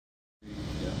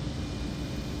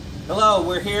Hello,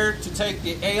 we're here to take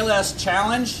the ALS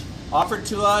challenge offered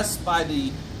to us by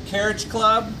the Carriage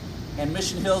Club and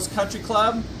Mission Hills Country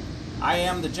Club. I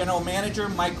am the General Manager,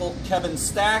 Michael Kevin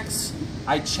Stacks.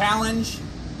 I challenge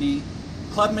the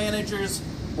Club Managers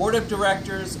Board of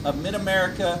Directors of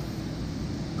Mid-America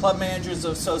Club Managers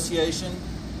Association,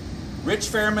 Rich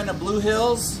Fairman of Blue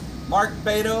Hills, Mark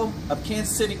Beto of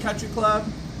Kansas City Country Club,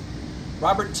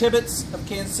 Robert Tibbetts of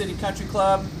Kansas City Country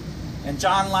Club, and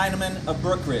John Lineman of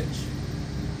Brookridge.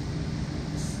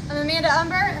 I'm Amanda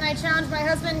Umber, and I challenge my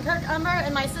husband Kirk Umber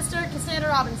and my sister Cassandra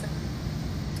Robinson.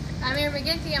 I'm Erin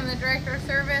McGinty, I'm the Director of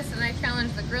Service, and I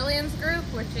challenge the Grillians group,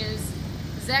 which is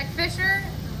Zach Fisher,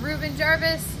 Reuben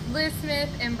Jarvis, Liz Smith,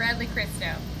 and Bradley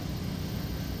Christo.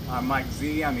 I'm Mike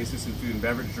Z. I'm the Assistant Food and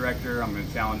Beverage Director. I'm going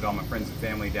to challenge all my friends and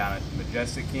family down at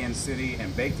Majestic, Kansas City,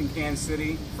 and Baked in Kansas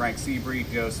City, Frank Seabree,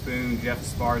 Joe Spoon, Jeff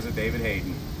Esparza, David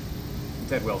Hayden, and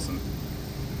Ted Wilson.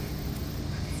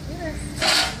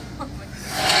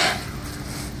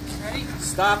 Ready?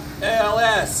 Stop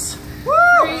ALS! Woo!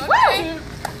 Woo!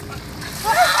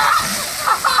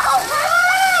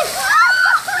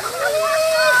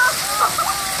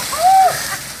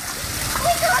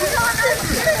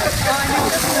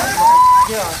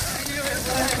 Yeah.